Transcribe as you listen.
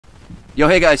Yo,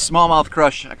 hey guys,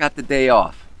 SmallmouthCrush. I got the day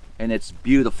off and it's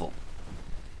beautiful.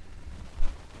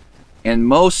 And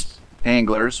most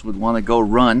anglers would want to go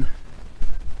run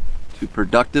to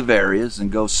productive areas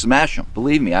and go smash them.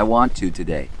 Believe me, I want to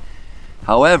today.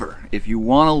 However, if you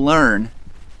want to learn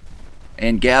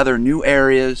and gather new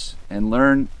areas and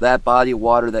learn that body of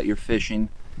water that you're fishing,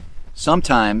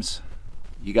 sometimes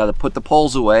you got to put the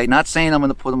poles away. Not saying I'm going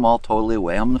to put them all totally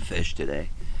away. I'm going to fish today.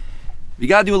 You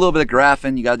got to do a little bit of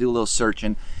graphing. You got to do a little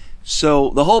searching.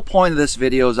 So the whole point of this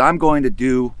video is I'm going to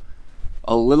do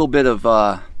a little bit of,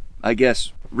 I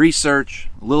guess,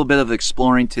 research, a little bit of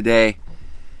exploring today,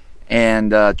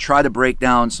 and try to break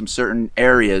down some certain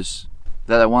areas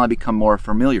that I want to become more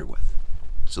familiar with.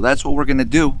 So that's what we're going to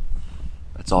do.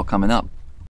 That's all coming up.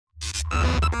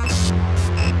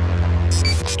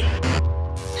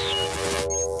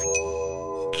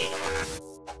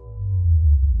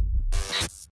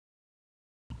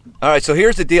 Alright, so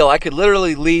here's the deal. I could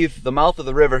literally leave the mouth of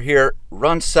the river here,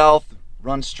 run south,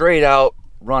 run straight out,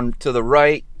 run to the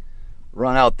right,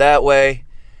 run out that way,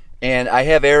 and I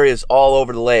have areas all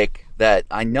over the lake that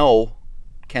I know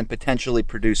can potentially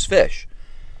produce fish.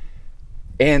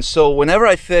 And so whenever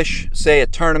I fish, say, a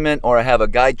tournament or I have a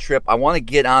guide trip, I want to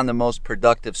get on the most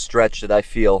productive stretch that I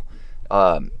feel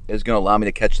is going to allow me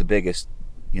to catch the biggest,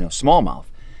 smallmouth.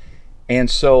 And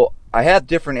so I have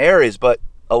different areas, but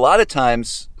a lot of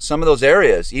times, some of those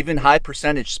areas, even high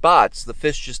percentage spots, the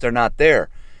fish just are not there.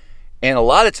 And a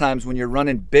lot of times when you're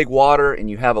running big water and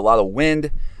you have a lot of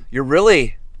wind, you're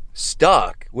really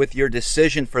stuck with your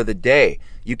decision for the day.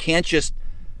 You can't just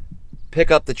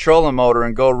pick up the trolling motor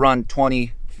and go run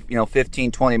 15,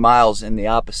 20 miles in the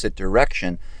opposite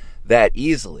direction that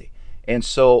easily. And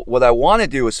so what I want to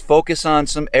do is focus on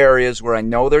some areas where I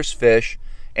know there's fish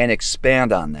and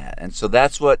expand on that. And so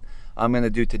that's what I'm going to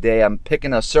do today. I'm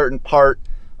picking a certain part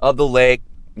of the lake.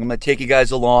 I'm going to take you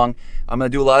guys along. I'm going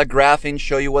to do a lot of graphing,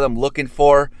 show you what I'm looking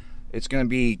for. It's going to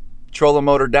be trolling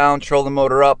motor down, trolling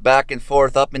motor up, back and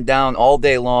forth, up and down all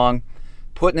day long,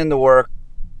 putting in the work.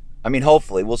 I mean,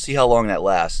 hopefully. We'll see how long that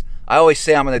lasts. I always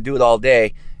say I'm going to do it all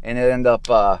day, and it end up,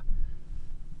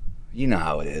 you know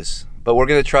how it is. But we're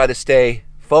going to try to stay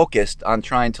focused on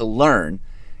trying to learn.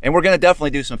 And we're going to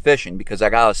definitely do some fishing because I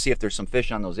got to see if there's some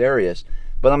fish on those areas.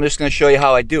 But I'm just going to show you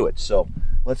how I do it. So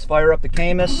let's fire up the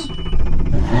Camus.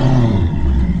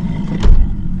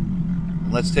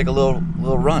 Let's take a little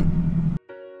run.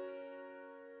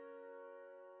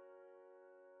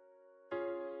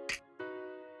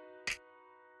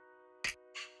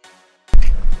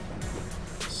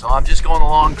 So I'm just going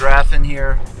along graphing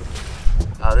here.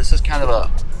 This is kind of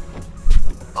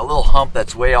a little hump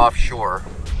that's way offshore.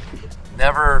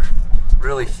 Never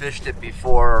really fished it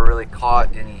before or really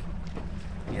caught any.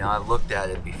 I looked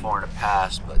at it before in the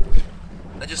past, but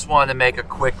I just wanted to make a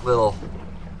quick little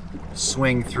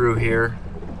swing through here.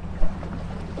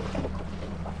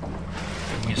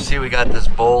 And you see we got this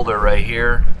boulder right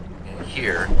here and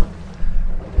here.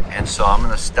 And so I'm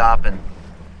going to stop and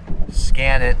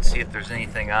scan it, see if there's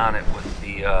anything on it with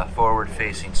the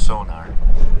forward-facing sonar.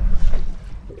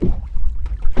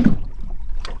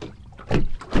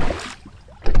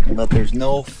 But there's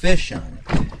no fish on it.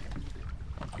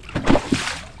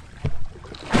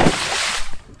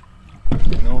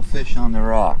 No fish on the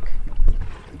rock.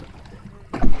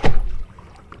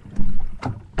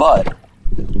 But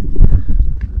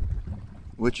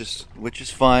which is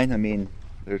fine. I mean,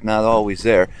 they're not always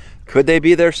there. Could they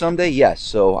be there someday? Yes.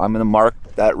 So I'm going to mark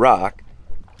that rock.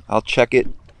 I'll check it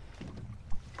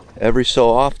every so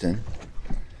often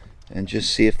and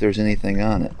just see if there's anything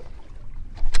on it.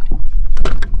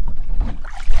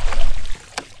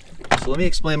 So let me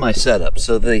explain my setup.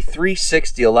 So the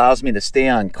 360 allows me to stay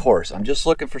on course. I'm just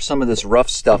looking for some of this rough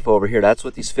stuff over here. That's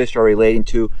what these fish are relating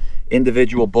to.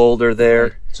 Individual boulder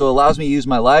there. So it allows me to use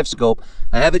my live scope.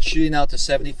 I have it shooting out to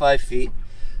 75 feet.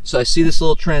 So I see this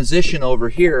little transition over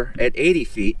here at 80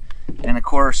 feet. And of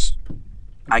course,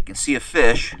 I can see a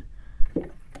fish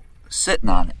sitting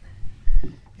on it.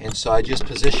 And so I just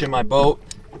position my boat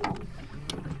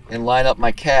and line up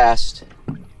my cast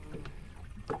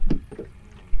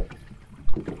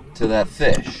to that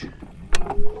fish.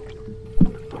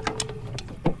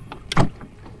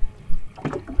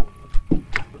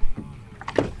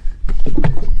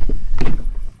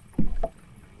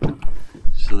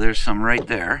 So there's some right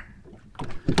there.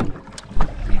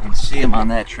 You can see them on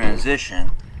that transition.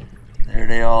 There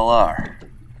they all are.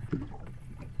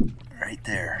 Right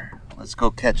there. Let's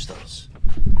go catch those.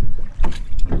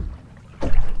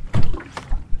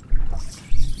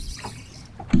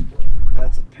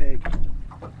 That's a pig.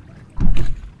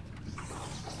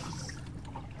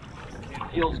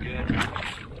 It feels good.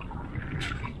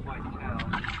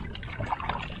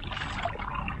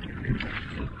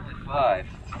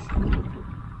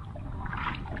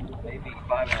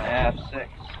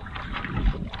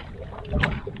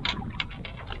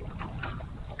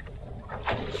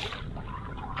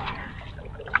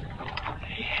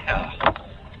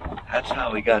 That's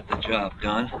how we got the job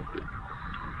done.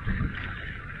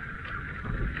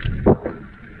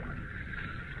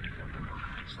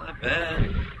 It's not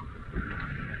bad.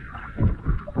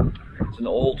 It's an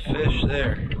old fish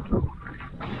there.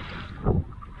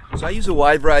 So I use a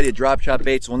wide variety of drop shot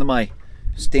baits. One of my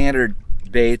standard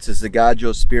baits is the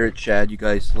Gajo Spirit Shad. A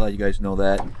lot of you guys know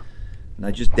that. And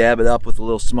I just dab it up with a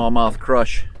little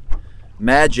SmallmouthCrush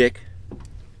Magic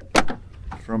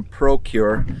from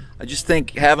Procure. I just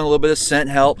think having a little bit of scent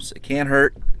helps. It can't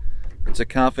hurt. It's a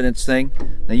confidence thing.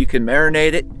 Now you can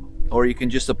marinate it, or you can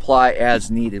just apply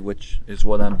as needed, which is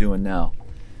what I'm doing now.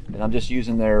 And I'm just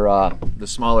using the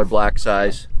smaller black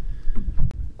size.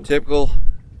 Typical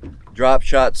drop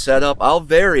shot setup. I'll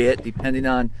vary it depending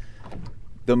on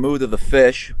the mood of the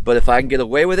fish, but if I can get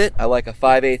away with it, I like a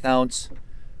 5/8 ounce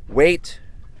weight.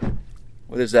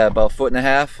 What is that, about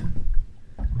 1.5 feet?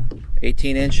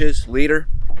 18 inches, leader.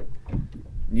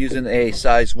 I'm using a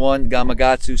size 1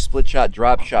 Gamakatsu split shot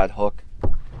drop shot hook.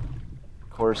 Of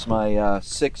course, my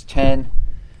 610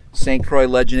 St. Croix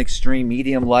Legend Extreme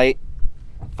medium light,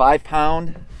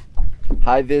 5-pound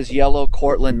high vis yellow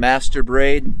Cortland master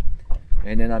braid,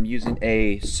 and then I'm using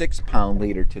a 6-pound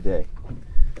leader today.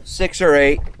 6 or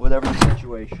 8, whatever the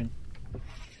situation.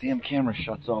 Damn camera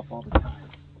shuts off all the time.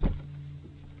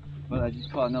 But I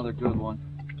just caught another good one.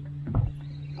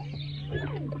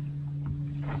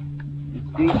 It's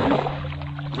decent.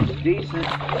 It's decent.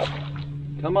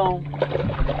 Come on.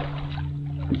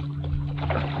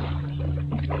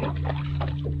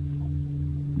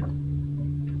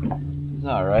 He's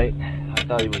alright. I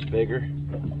thought he was bigger.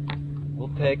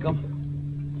 We'll take him.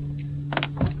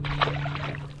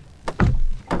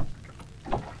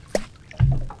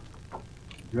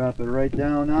 Drop it right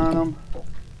down on him.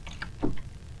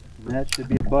 That should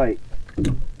be a bite.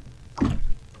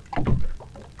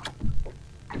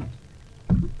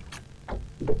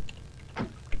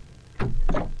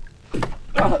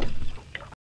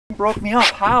 Broke me up.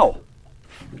 How?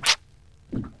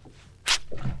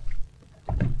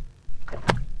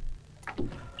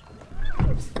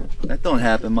 That don't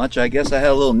happen much. I guess I had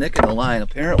a little nick in the line,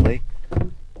 apparently.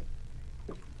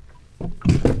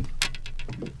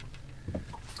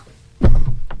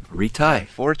 Retie.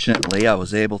 Fortunately, I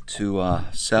was able to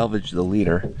salvage the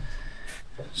leader.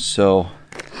 So,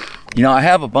 you know, I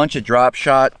have a bunch of drop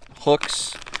shot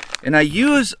hooks, and I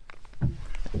do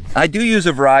use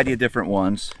a variety of different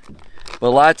ones, but a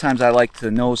lot of times I like to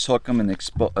nose hook them and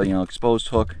exposed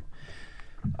hook.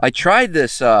 I tried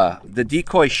this the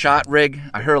decoy shot rig.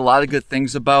 I heard a lot of good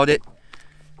things about it.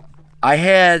 I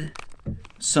had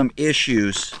some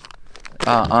issues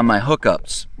on my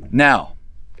hookups. Now,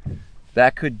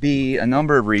 that could be a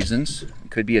number of reasons. It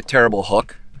could be a terrible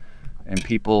hook, and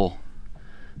people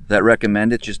that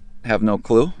recommend it just have no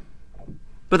clue.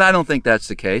 But I don't think that's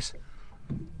the case,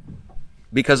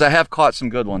 because I have caught some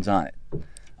good ones on it.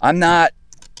 I'm not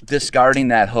discarding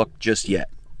that hook just yet.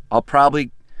 I'll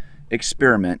probably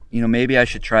experiment. You know, maybe I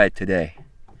should try it today.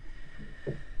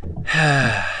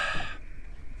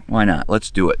 Why not? Let's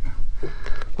do it.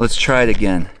 Let's try it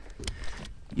again.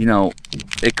 You know,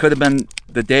 it could have been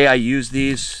the day I used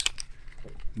these.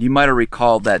 You might have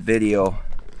recalled that video.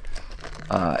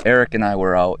 Eric and I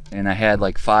were out, and I had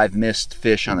like 5 missed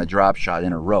fish on a drop shot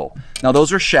in a row. Now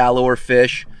those are shallower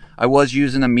fish. I was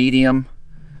using a medium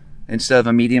instead of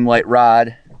a medium light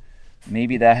rod.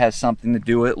 Maybe that has something to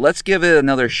do with it. Let's give it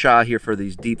another shot here for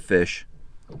these deep fish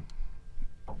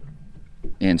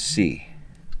and see.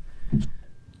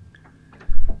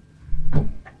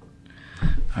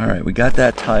 All right, we got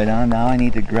that tied on. Now I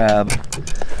need to grab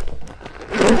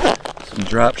some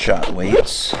drop shot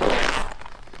weights.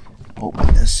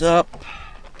 Open this up.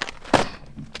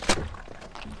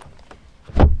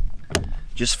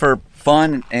 Just for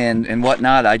fun and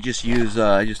whatnot, I just use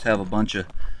I just have a bunch of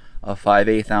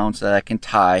 5/8 ounce that I can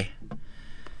tie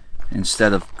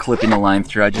instead of clipping the line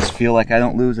through. I just feel like I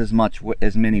don't lose as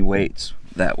many weights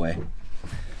that way.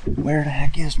 Where the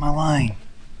heck is my line?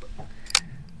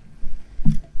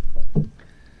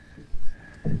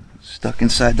 Stuck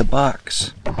inside the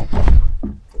box.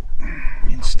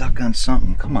 Getting stuck on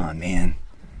something. Come on, man.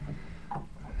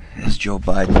 As Joe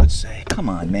Biden would say. Come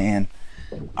on, man.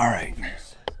 All right.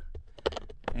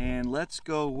 And let's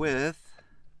go with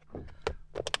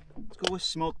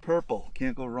Smoke Purple.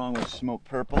 Can't go wrong with Smoke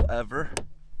Purple ever.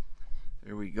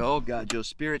 There we go. Got Joe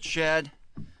Spirit Shad.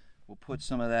 We'll put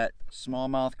some of that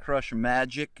SmallmouthCrush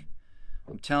Magic.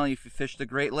 I'm telling you, if you fish the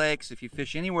Great Lakes, if you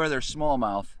fish anywhere there's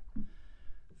smallmouth,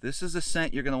 this is a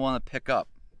scent you're going to want to pick up.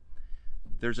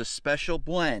 There's a special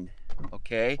blend,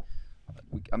 okay?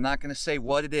 I'm not going to say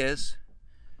what it is,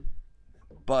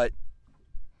 but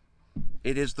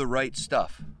it is the right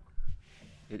stuff.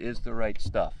 It is the right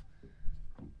stuff.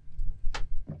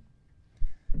 You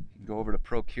can go over to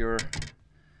Procure's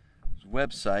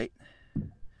website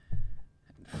and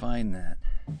find that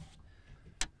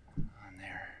on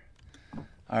there.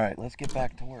 All right, let's get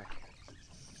back to work.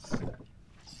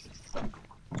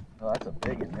 Oh, that's a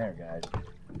big one there, guys.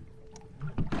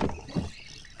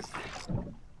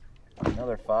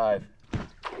 Another 5.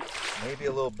 Maybe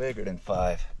a little bigger than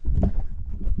 5.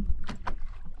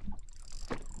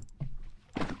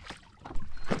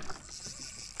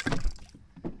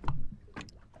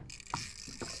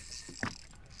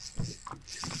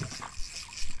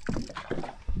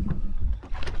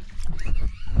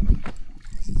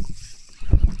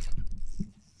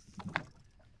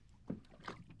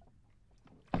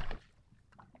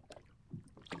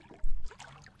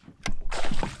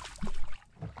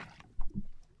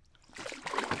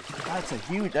 That's a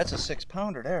huge, that's a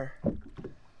 6-pounder there.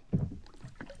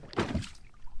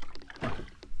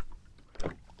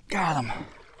 Got him.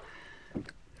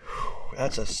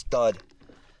 That's a stud.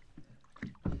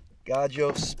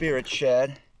 Gajo spirit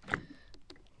shad.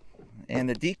 And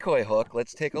the decoy hook,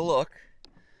 let's take a look.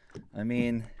 I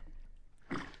mean,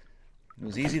 it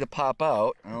was easy to pop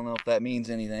out. I don't know if that means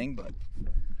anything, but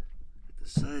the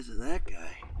size of that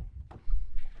guy.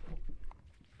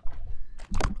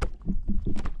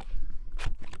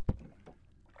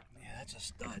 That's a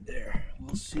stud there.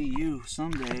 We'll see you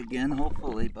someday again,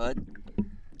 hopefully, bud.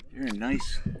 You're a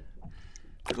nice,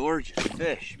 gorgeous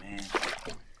fish, man.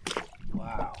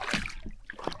 Wow.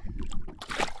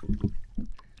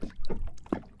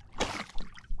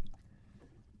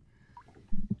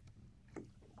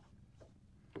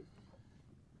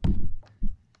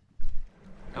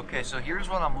 Okay, so here's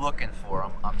what I'm looking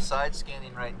for. I'm side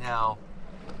scanning right now,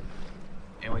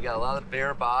 and we got a lot of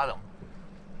bare bottom.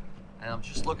 And I'm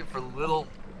just looking for little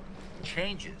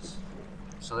changes.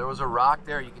 So there was a rock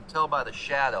there, you can tell by the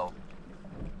shadow.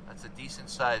 That's a decent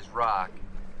sized rock.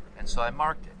 And so I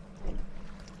marked it.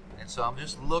 And so I'm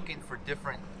just looking for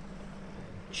different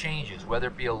changes, whether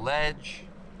it be a ledge,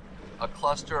 a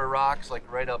cluster of rocks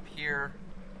like right up here.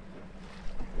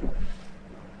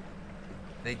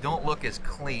 They don't look as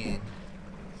clean,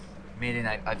 meaning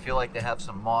I feel like they have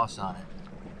some moss on it.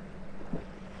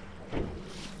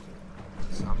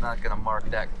 So I'm not going to mark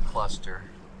that cluster.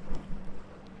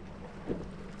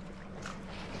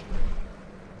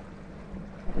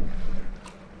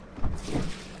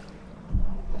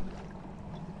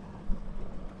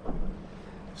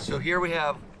 So here we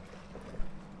have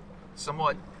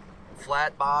somewhat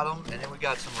flat bottom, and then we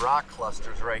got some rock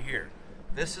clusters right here.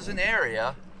 This is an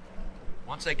area,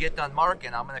 once I get done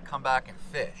marking, I'm going to come back and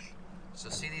fish. So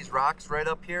see these rocks right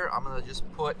up here? I'm going to just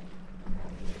put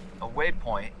a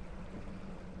waypoint,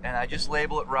 and I just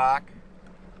label it rock,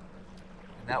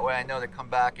 and that way I know to come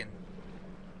back and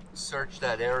search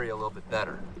that area a little bit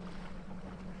better.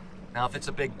 Now if it's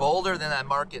a big boulder, then I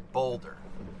mark it boulder.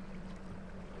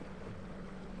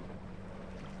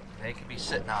 They could be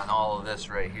sitting on all of this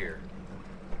right here.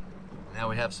 Now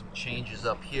we have some changes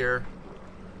up here.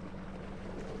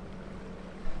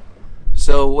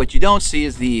 So what you don't see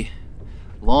is the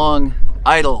long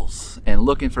idles and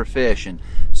looking for fish. And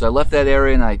so I left that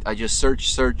area and I just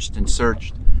searched and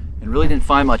really didn't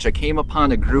find much. I came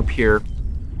upon a group here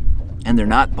and they're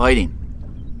not biting.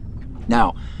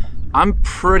 Now, I'm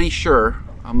pretty sure,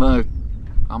 I'm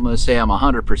gonna say I'm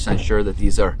 100% sure that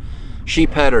these are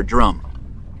sheephead or drum,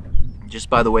 just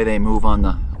by the way they move on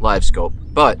the live scope.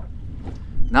 But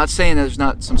not saying there's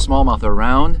not some smallmouth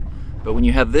around, but when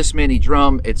you have this many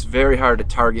drum, it's very hard to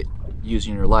target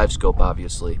using your live scope,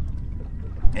 obviously.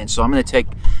 And so I'm going to take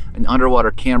an underwater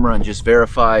camera and just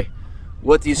verify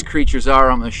what these creatures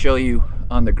are. I'm going to show you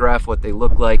on the graph what they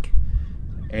look like,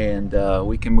 and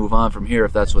we can move on from here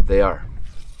if that's what they are.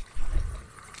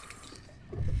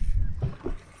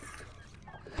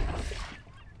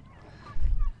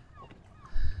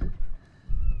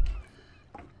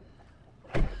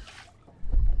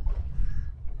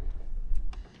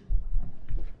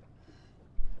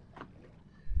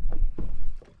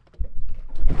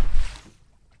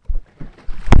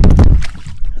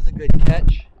 Good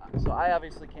catch. So I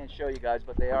obviously can't show you guys,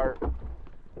 but they are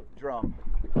drum.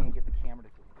 I can't get the camera to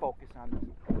focus on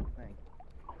this thing.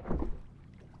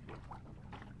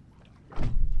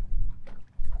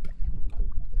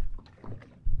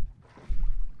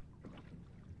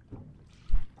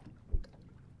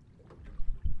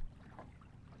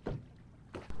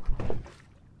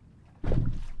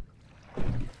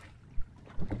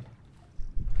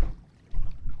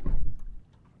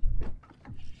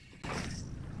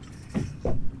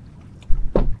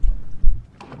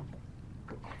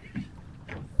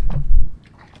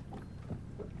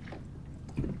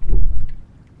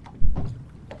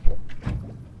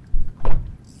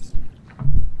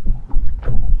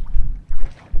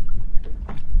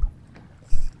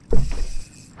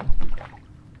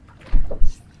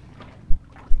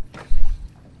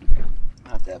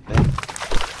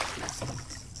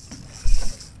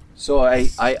 So I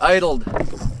idled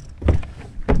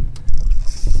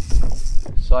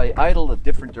a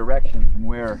different direction from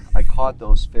where I caught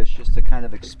those fish, just to kind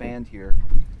of expand here,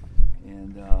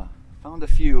 and found a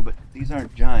few, but these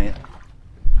aren't giant.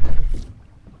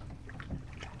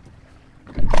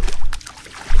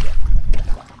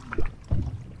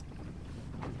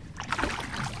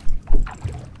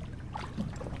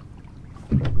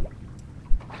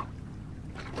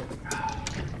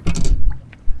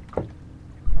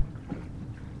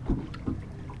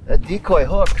 That decoy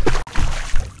hook,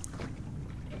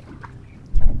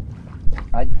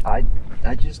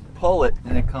 I just pull it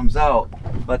and it comes out,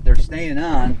 but they're staying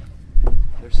on.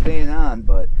 They're staying on,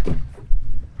 but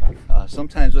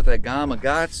sometimes with that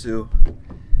Gamakatsu,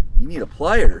 you need a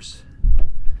pliers.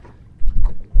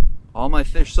 All my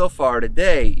fish so far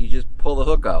today, you just pull the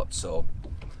hook out, so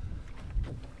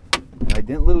I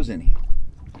didn't lose any.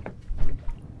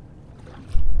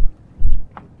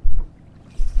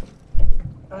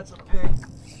 That's a pig.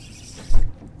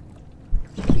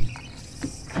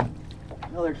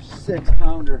 Another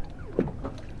 6-pounder.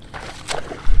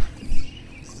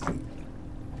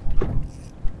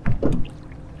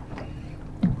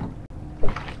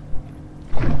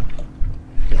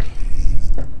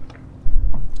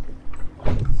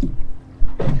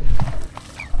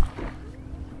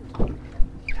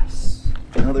 Yes,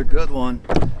 another good one.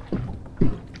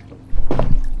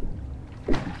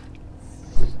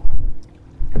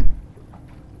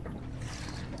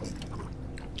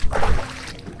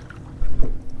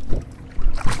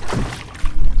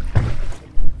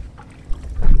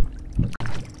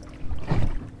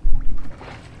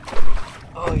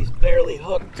 Oh, he's barely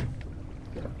hooked.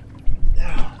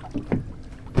 Yeah.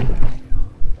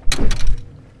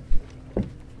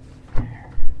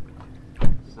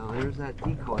 So there's that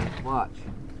decoy. Watch.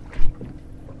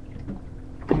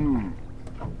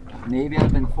 Maybe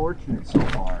I've been fortunate so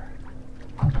far.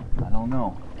 I don't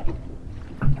know.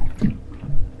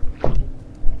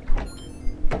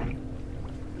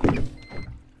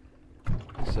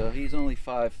 So he's only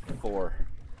 5'4".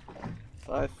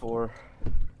 5'4".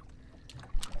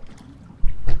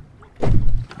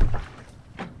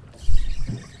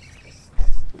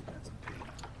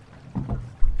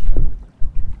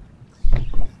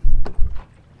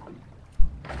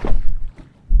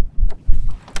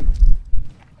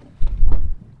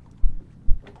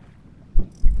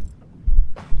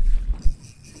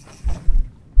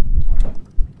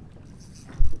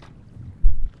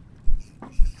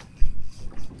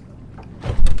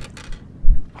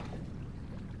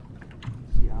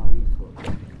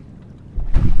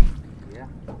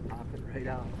 Right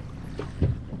out.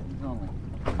 He's only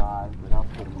 5, but I'll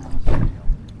put him on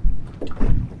the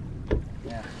scale.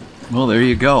 Yeah. Well, there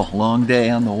you go. Long day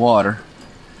on the water.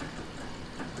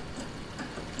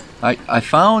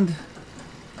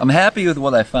 I'm happy with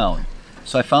what I found.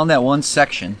 So I found that one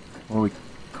section where we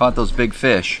caught those big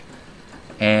fish,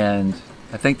 and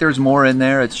I think there's more in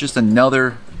there. It's just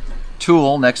another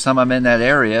tool next time I'm in that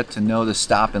area to know to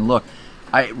stop and look.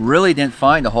 I really didn't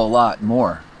find a whole lot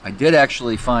more. I did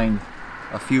actually find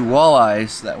a few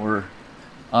walleyes that were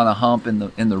on a hump in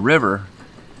the river,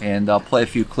 and I'll play a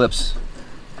few clips.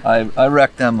 I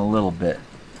wrecked them a little bit.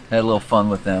 Had a little fun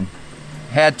with them.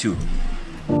 Had to.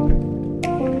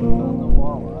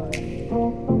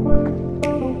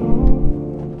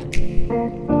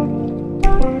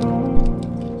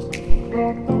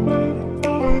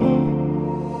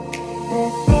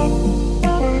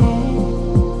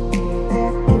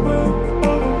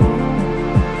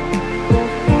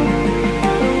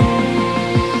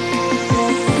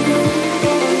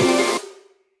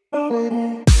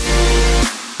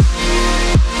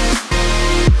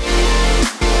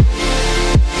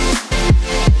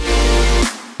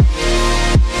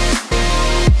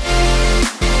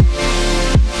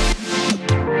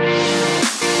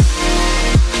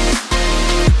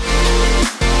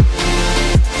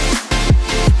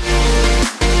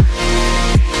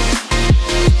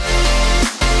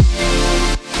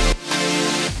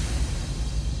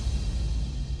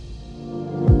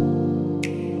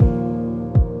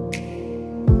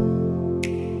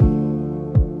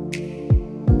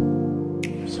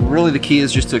 Really the key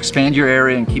is just to expand your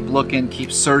area and keep looking,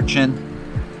 keep searching.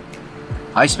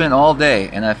 I spent all day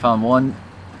and I found one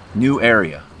new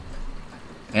area,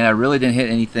 and I really didn't hit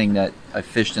anything that I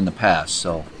fished in the past,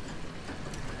 so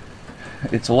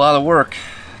it's a lot of work.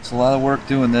 It's a lot of work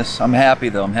doing this. I'm happy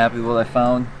though. I'm happy with what I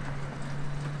found.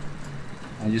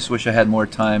 I just wish I had more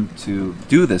time to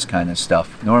do this kind of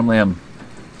stuff. Normally I'm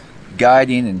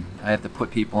guiding and I have to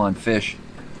put people on fish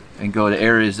and go to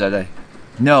areas that I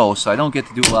know, so I don't get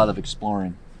to do a lot of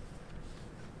exploring.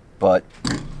 But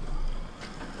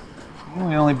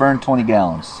We only burned 20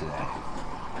 gallons today.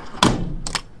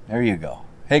 There you go.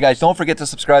 Hey guys, don't forget to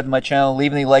subscribe to my channel.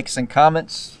 Leave any likes and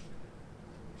comments.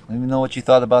 Let me know what you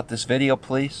thought about this video,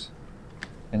 please.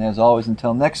 And as always,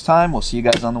 until next time, we'll see you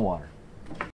guys on the water.